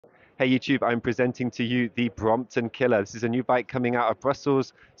Hey YouTube, I'm presenting to you the Brompton Killer. This is a new bike coming out of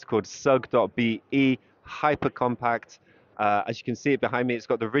Brussels. It's called SUGG.be, hyper compact. As you can see it behind me, it's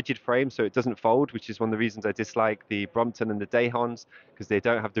got the rigid frame so it doesn't fold, which is one of the reasons I dislike the Brompton and the Dayhons, because they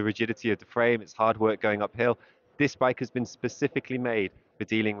don't have the rigidity of the frame. It's hard work going uphill. This bike has been specifically made for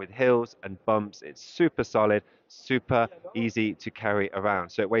dealing with hills and bumps. It's super solid, super easy to carry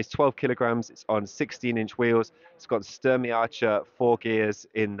around. So it weighs 12 kilograms. It's on 16-inch wheels. It's got Sturmey Archer 4 gears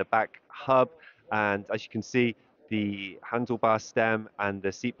in the back hub. And as you can see, the handlebar stem and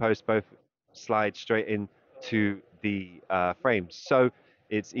the seat post both slide straight into the frame. So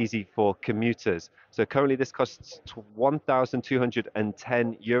it's easy for commuters. So currently this costs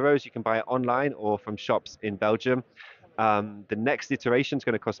 1,210 euros. You can buy it online or from shops in Belgium. The next iteration is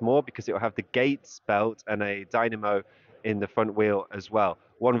going to cost more because it will have the Gates belt and a dynamo in the front wheel as well.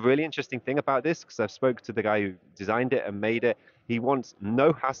 One really interesting thing about this, because I've spoke to the guy who designed it and made it, he wants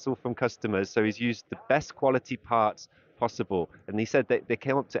no hassle from customers, so he's used the best quality parts possible. And he said that they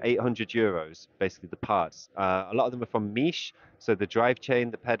came up to 800 euros, basically the parts. A lot of them are from Miche, so the drive chain,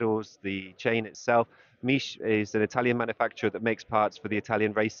 the pedals, the chain itself. Miche is an Italian manufacturer that makes parts for the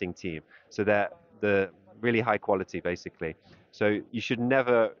Italian racing team. So they're the really high quality, basically. So you should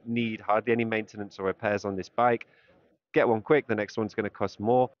never need hardly any maintenance or repairs on this bike. Get one quick, the next one's going to cost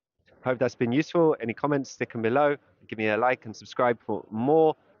more. Hope that's been useful. Any comments, stick them below. Give me a like and subscribe for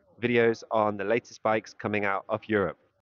more videos on the latest bikes coming out of Europe.